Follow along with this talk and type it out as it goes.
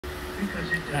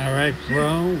All right,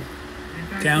 bro.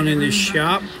 Down in the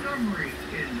shop,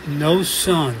 no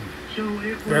sun.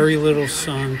 Very little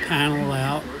sun. Panel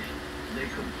out.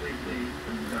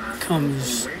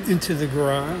 Comes into the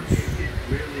garage.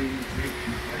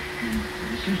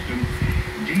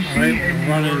 All right, we're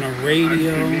running a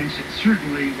radio,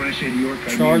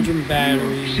 charging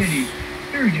batteries,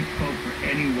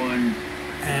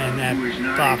 and that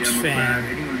box fan.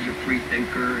 Anyone who's a free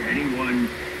thinker, anyone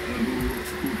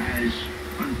who has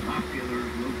unpopular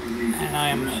locally. And I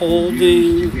am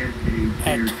holding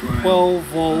at 12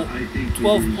 volt,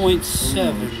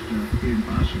 12.7,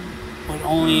 with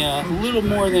only a little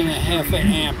more than a half an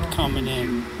amp coming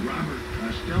in. Robert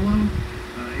Costello,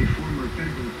 a former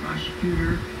federal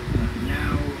prosecutor,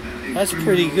 now. That's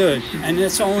pretty good, and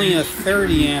it's only a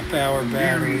 30 amp hour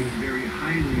battery. Very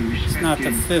highly It's not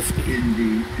the 50. in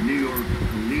the New York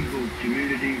legal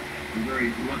community. I'm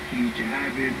very lucky to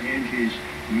have him and his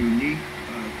unique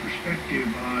perspective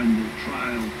on the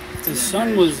trial. If the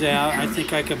sun was out, I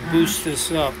think I could boost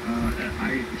this up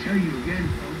I tell you again,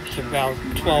 folks, to about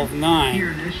 12.9.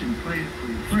 hear this and play it for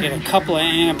your You friends. get a couple of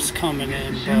amps coming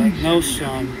in, but no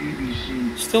sun.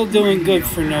 Still doing good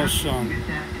for no sun. Get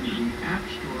that in the App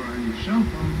Store on your cell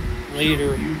phone.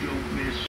 Later. So you don't